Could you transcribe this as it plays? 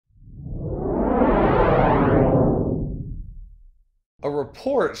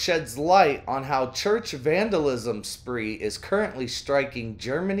report sheds light on how church vandalism spree is currently striking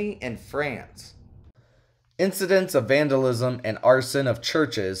Germany and France. Incidents of vandalism and arson of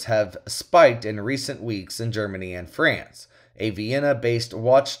churches have spiked in recent weeks in Germany and France. A Vienna-based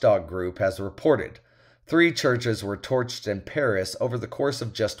watchdog group has reported 3 churches were torched in Paris over the course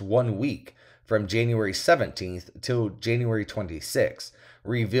of just 1 week, from January 17th till January 26th,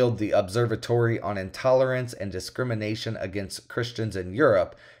 revealed the Observatory on Intolerance and Discrimination against Christians in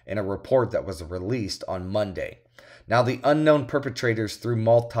Europe in a report that was released on Monday. Now, the unknown perpetrators threw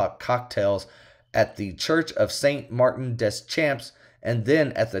Molotov cocktails at the Church of Saint-Martin-des-Champs and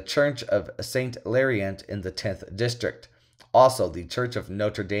then at the Church of Saint-Laurent in the 10th District. Also, the Church of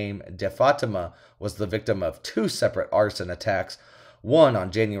Notre-Dame-de-Fatima was the victim of 2 separate arson attacks, one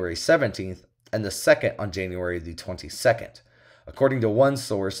on January 17th and the second on January the 22nd. According to one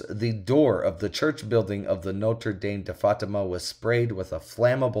source, the door of the church building of the Notre-Dame-de-Fatima was sprayed with a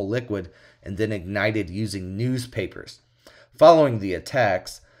flammable liquid and then ignited using newspapers. Following the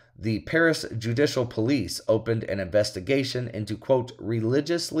attacks, the Paris Judicial Police opened an investigation into, quote,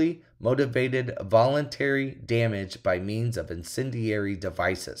 religiously motivated voluntary damage by means of incendiary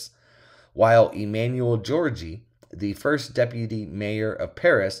devices, while Emmanuel Georgi, the first deputy mayor of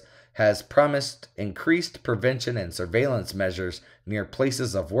Paris, has promised increased prevention and surveillance measures near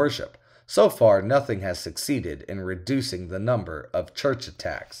places of worship. So far, nothing has succeeded in reducing the number of church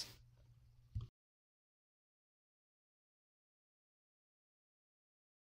attacks.